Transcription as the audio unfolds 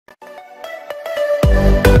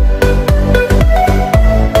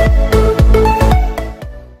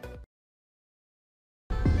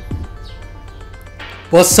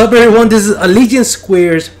What's up, everyone? This is Allegiant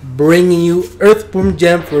Squares bringing you Earthworm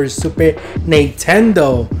Gem for Super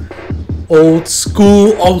Nintendo. Old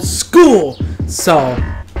school, old school. So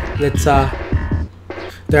let's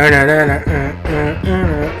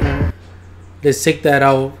let's take that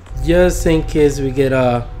out just in case we get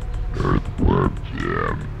Earthworm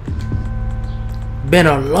Gem. Been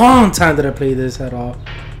a long time that I played this at all.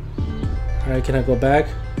 Alright, can I go back?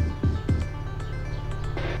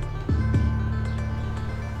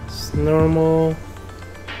 It's normal.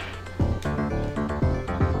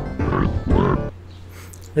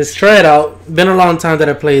 Let's try it out. Been a long time that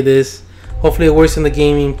I played this. Hopefully it works in the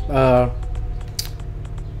gaming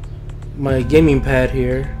my gaming pad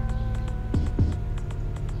here.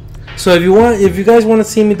 So if you guys want to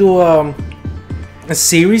see me do a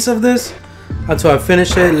series of this until I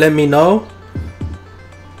finish it, let me know.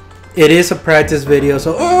 It is a practice video,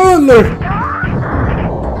 so oh Lord,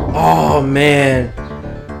 oh man,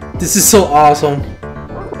 this is so awesome.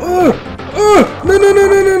 No.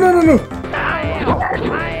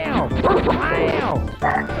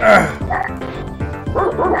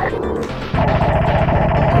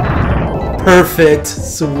 Perfect,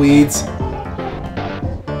 sweet.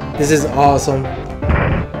 This is awesome.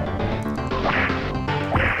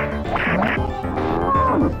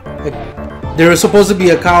 There was supposed to be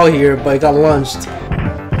a cow here, but it got lunched.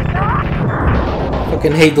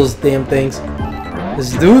 Fucking hate those damn things.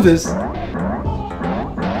 Let's do this.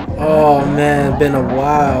 Oh man, been a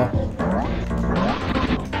while.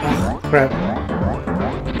 Oh, crap.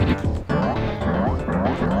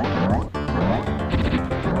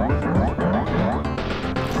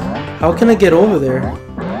 How can I get over there?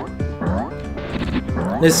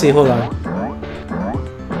 Let's see, hold on.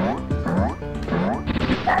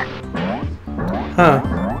 Huh.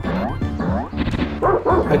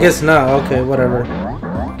 I guess not. Okay, whatever.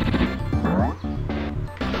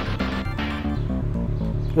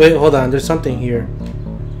 Wait, hold on. There's something here.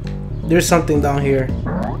 There's something down here.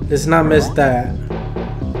 Let's not miss that.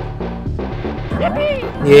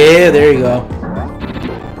 Yeah, there you go.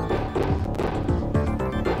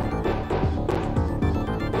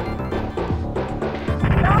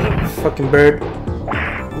 Fucking bird.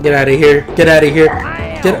 Get out of here. Get out of here.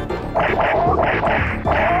 Get.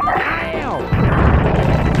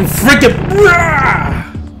 You freaking.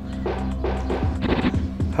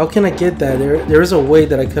 How can I get that? There is a way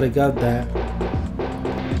that I could have got that.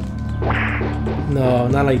 No,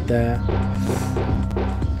 not like that.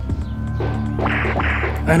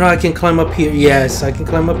 I know I can climb up here. Yes, I can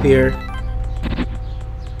climb up here.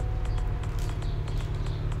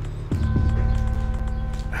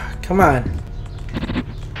 Come on.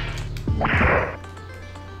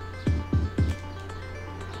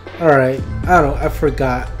 Alright. I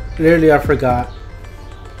forgot. Literally, I forgot.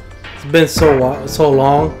 It's been so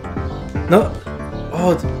long. No.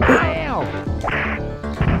 Oh.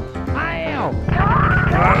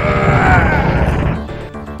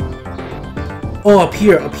 Oh, up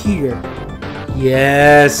here. Up here.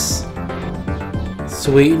 Yes.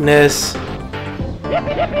 Sweetness.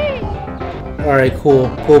 Alright, cool.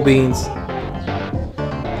 Cool beans.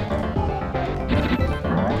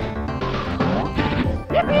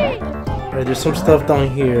 Alright, there's some stuff down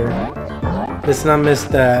here. Let's not miss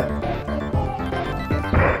that.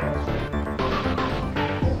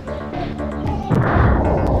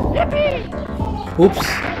 Oops.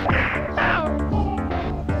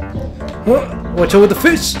 Oh, watch out with the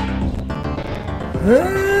fish!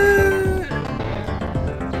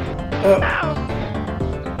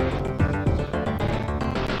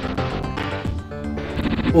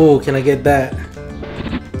 Oh, can I get that?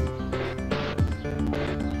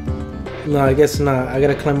 No, I guess not. I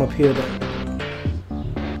gotta climb up here then.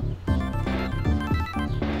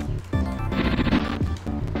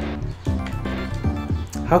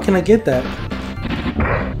 How can I get that?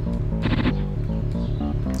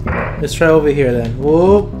 Let's try over here then.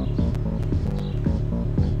 Whoop.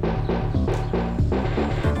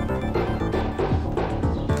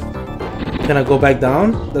 Can I go back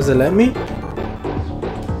down? Does it let me?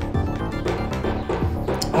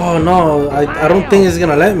 Oh no, I don't think it's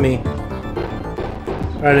gonna let me.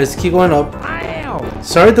 Alright, let's keep going up.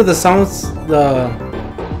 Sorry that the sounds,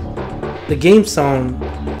 the game sounds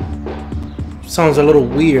a little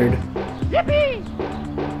weird.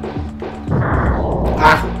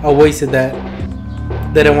 Ah, I wasted that.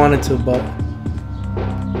 Didn't want it to, but.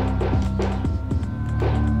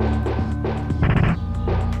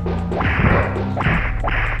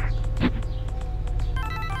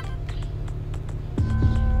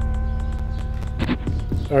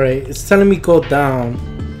 Alright, it's telling me go down.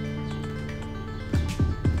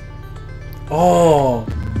 Oh,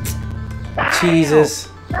 Jesus.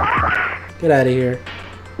 Get out of here.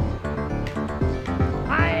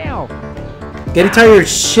 Get tired of your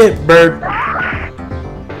shit, bird.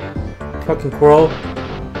 Fucking crow.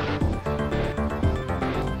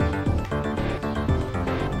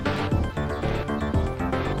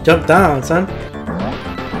 Jump down, son.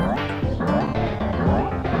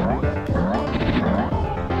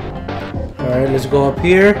 Alright, let's go up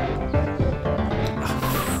here.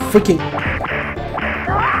 Oh, freaking.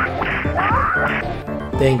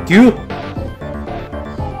 Thank you.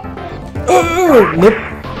 Oh, nope.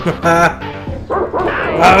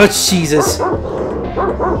 Oh, Jesus.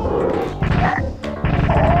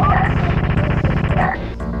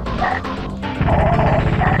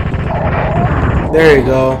 There you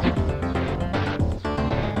go.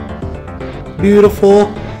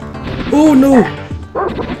 Beautiful. Oh, no.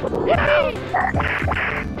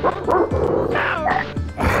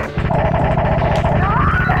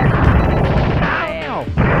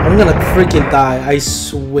 I'm gonna freaking die, I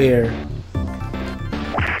swear.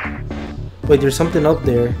 Wait, there's something up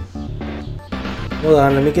there. Hold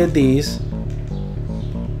on, let me get these.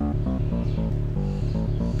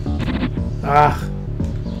 Ah.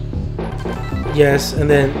 Yes, and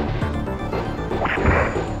then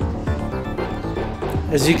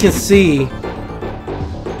as you can see,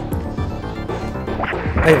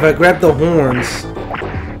 if I grab the horns,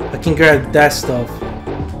 I can grab that stuff.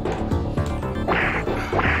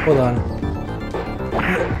 Hold on.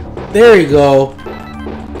 There you go.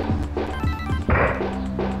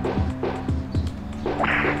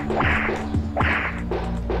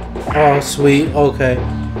 Oh, sweet. Okay.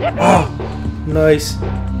 Oh, nice.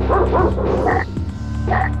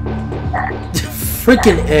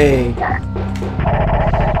 Freaking A.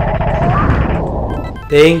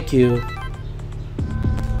 Thank you.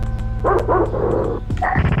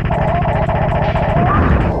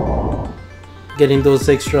 Getting those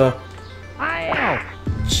extra.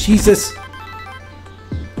 Jesus.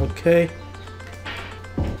 Okay.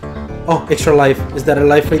 Oh, extra life. Is that a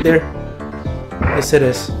life right there? Yes, it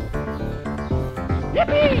is.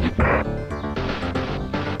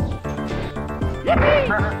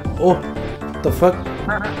 Oh, the fuck?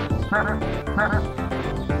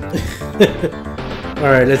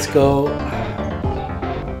 Alright, let's go.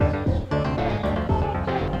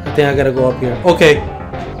 I think I gotta go up here. Okay.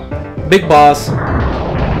 Big boss.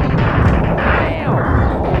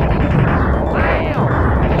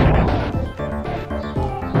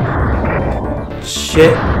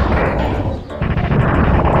 Shit.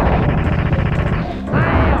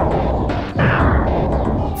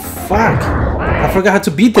 Fuck. I forgot how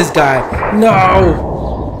to beat this guy.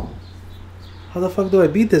 No. How the fuck do I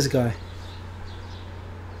beat this guy?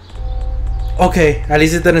 Okay, at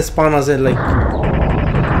least it didn't spawn us at like.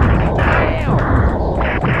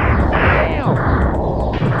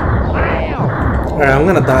 Alright, I'm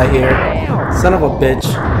gonna die here. Son of a bitch.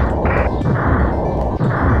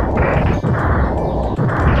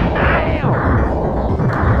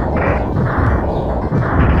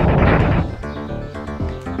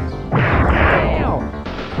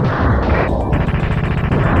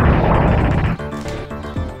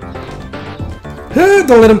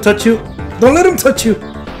 Don't let him touch you. Don't let him touch you.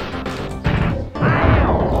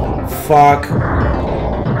 Fuck.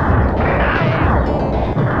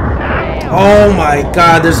 Oh my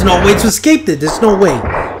god, there's no way to escape it. There's no way.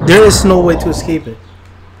 There is no way to escape it.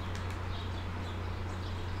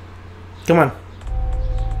 Come on.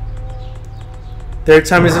 Third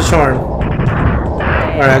time is a charm.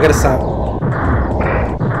 Alright, I gotta stop.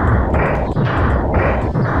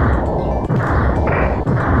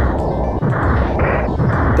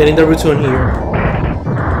 Getting the routine here.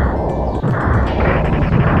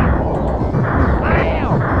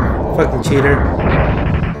 Fucking cheater.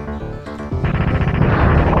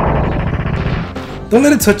 Don't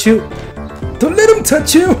let it touch you. Don't let him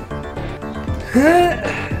touch you.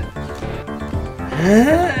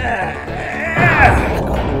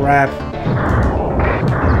 Crap.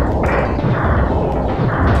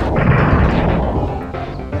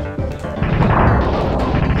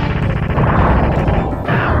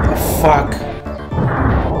 Fuck.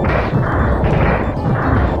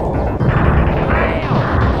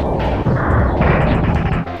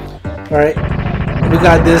 Alright. We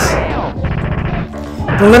got this.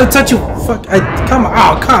 Don't let it touch you. Fuck. Come on.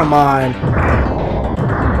 Oh, come on.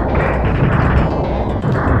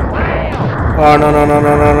 Oh, no, no, no,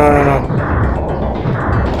 no, no, no, no, no.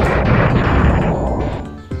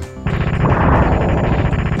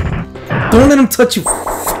 Don't let him touch you.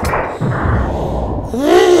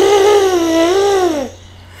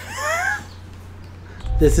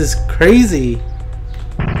 This is crazy.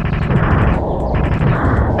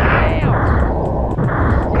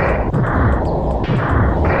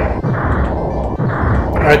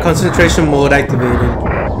 Alright, concentration mode activated.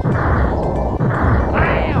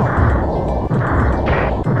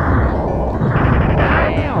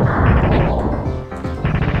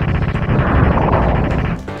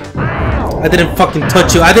 I didn't fucking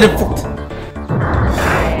touch you. I didn't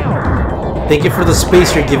Thank you for the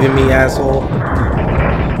space you're giving me, asshole.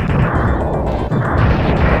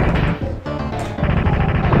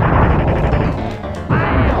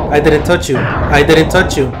 I didn't touch you. I didn't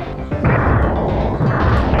touch you.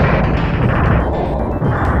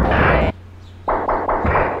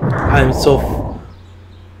 I'm so...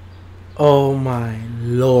 Oh my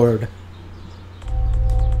lord.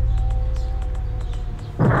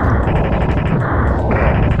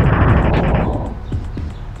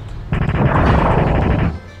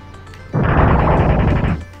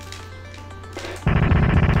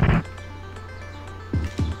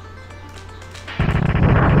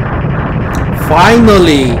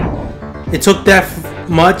 Finally! It took that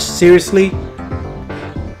much? Seriously?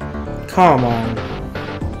 Come on.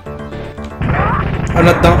 I'm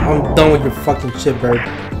not done. I'm done with your fucking shit, bird.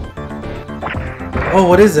 Oh,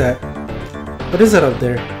 what is that? What is that up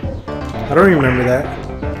there? I don't remember that.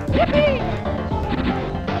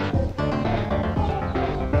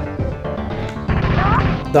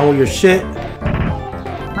 Done with your shit.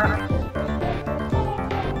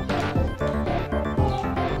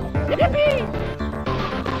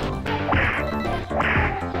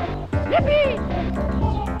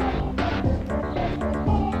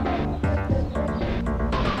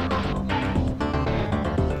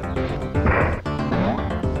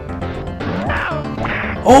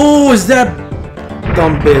 Oh, is that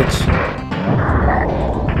dumb bitch?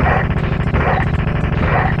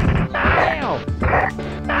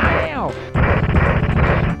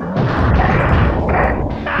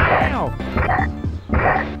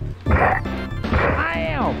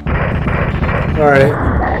 All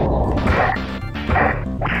right.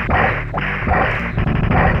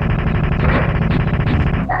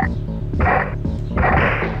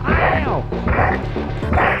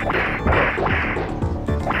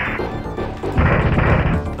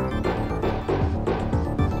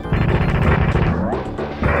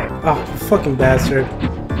 Oh, fucking bastard.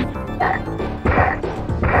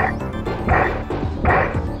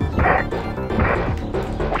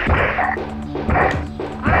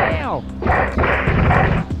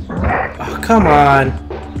 Oh, come on.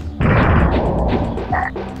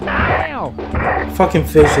 Fucking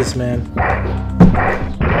fishes, man.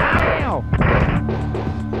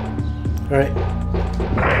 Alright.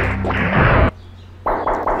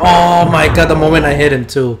 Oh my god, the moment I hit him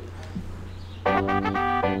too.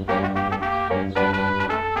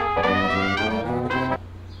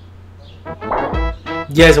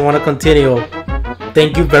 Yes, I want to continue.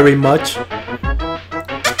 Thank you very much.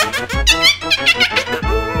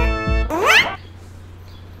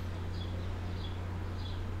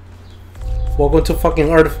 Welcome to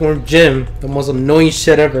fucking Earthworm Gym, the most annoying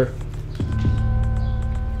shit ever.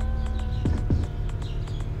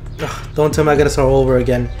 Ugh, don't tell me I gotta start over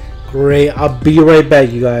again. Great, I'll be right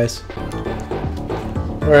back, you guys.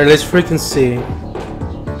 Alright, let's freaking see.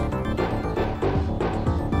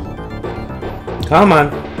 Come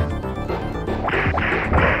on.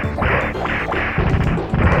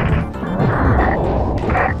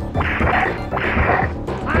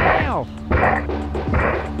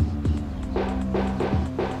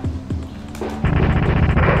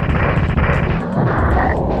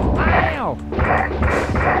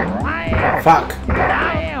 Fuck.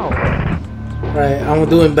 Right, I'm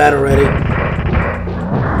doing bad already.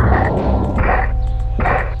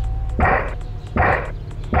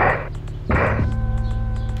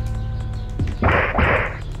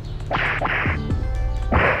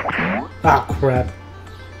 Ah, crap.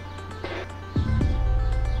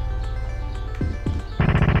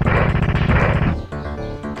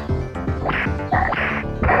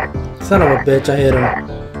 Son of a bitch, I hit him.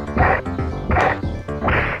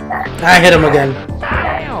 I hit him again.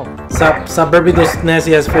 Stop burping those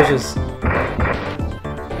nasty ass fishes.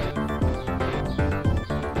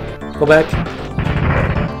 Go back.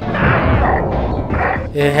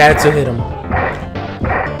 It had to hit him.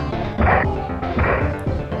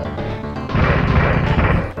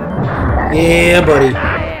 Yeah, buddy.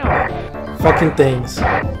 Fucking things.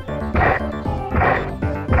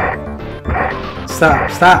 Stop,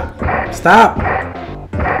 stop, stop.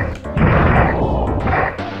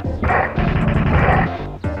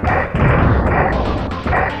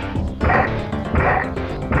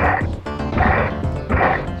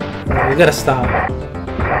 We gotta stop.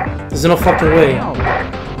 There's no fucking way.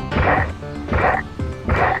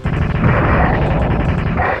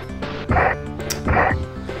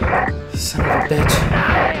 Son of a bitch.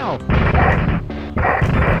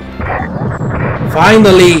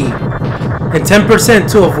 Finally! And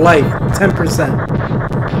 10% too of life. 10%.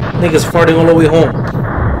 Niggas farting all the way home.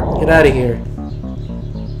 Get out of here.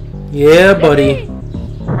 Yeah, buddy.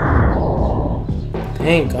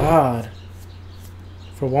 Thank God.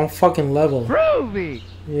 For one fucking level. Groovy.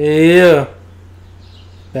 Yeah.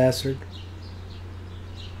 Bastard.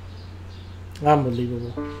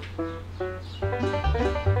 Unbelievable.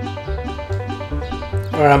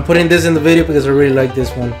 Alright, I'm putting this in the video because I really like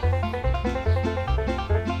this one.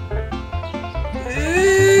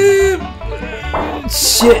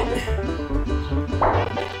 Shit.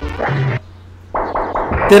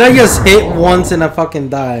 Did I just hit once and I fucking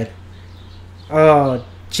died? Oh,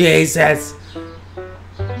 Jesus.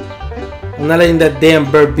 I'm not letting that damn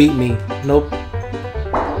bird beat me. Nope.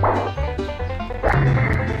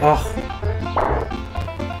 Oh.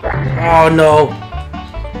 Oh, no.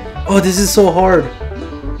 Oh, this is so hard.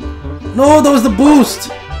 No, that was the boost.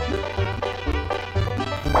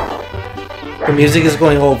 The music is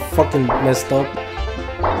going all fucking messed up.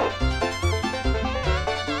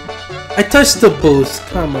 I touched the boost.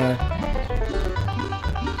 Come on.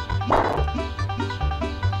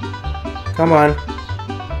 Come on.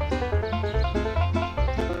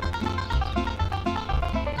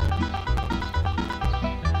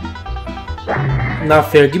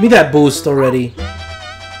 Not fair. Give me that boost already.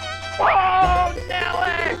 Oh,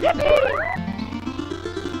 Nelly!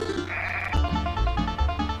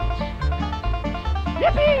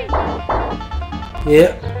 Yippee!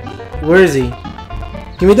 Yeah. Where is he?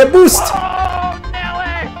 Give me that boost! Oh,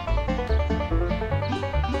 Nelly!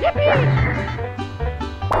 Yippee!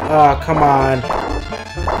 Oh, come on.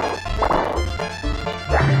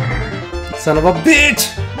 Son of a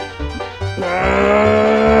bitch!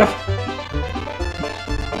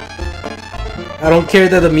 I don't care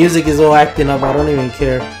that the music is all acting up. I don't even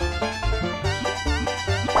care.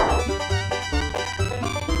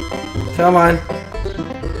 Come on.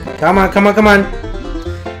 Come on, come on, come on.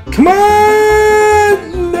 Come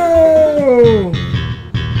on! No!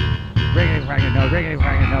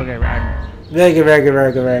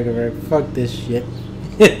 Ragga. Fuck this shit.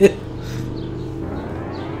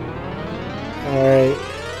 Alright.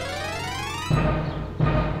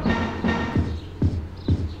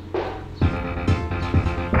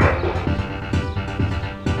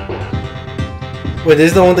 Wait, this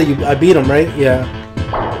is the one that I beat him, right? Yeah.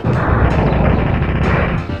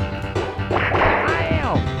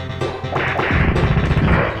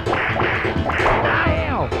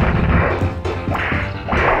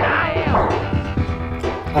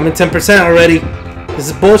 I'm in 10% already. This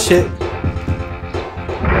is bullshit.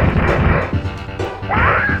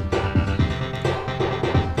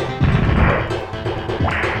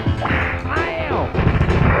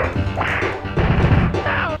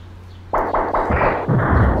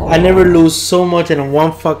 I never lose so much in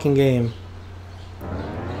one fucking game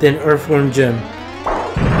than Earthworm Jim.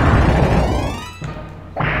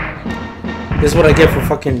 This is what I get for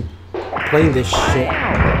fucking playing this shit.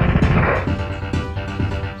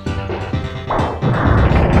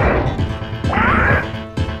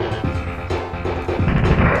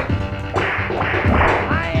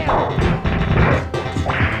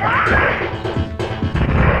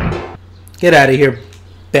 Get out of here,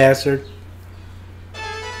 bastard.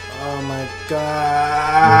 Oh my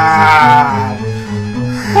god.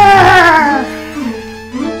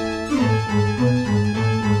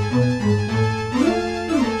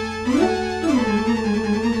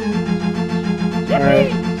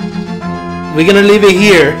 Alright. We're gonna leave it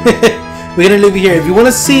here. We're gonna leave it here. If you want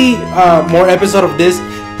to see more episode of this,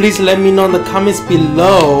 please let me know in the comments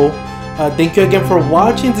below. Thank you again for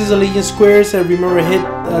watching. This is Legion Squares. Remember, hit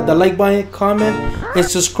the like button, comment, and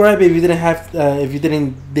subscribe if you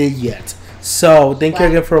didn't did yet. So thank you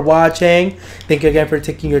again for watching. Thank you again for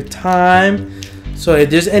taking your time. So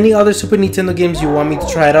if there's any other Super Nintendo games you want me to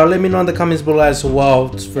try it out, let me know in the comments below as well.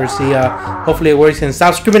 For see, hopefully it works, and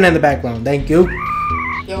stop screaming in the background. Thank you.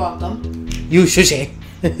 You're welcome. You shush.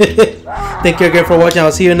 Thank you again for watching.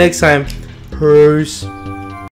 I'll see you next time. Peace.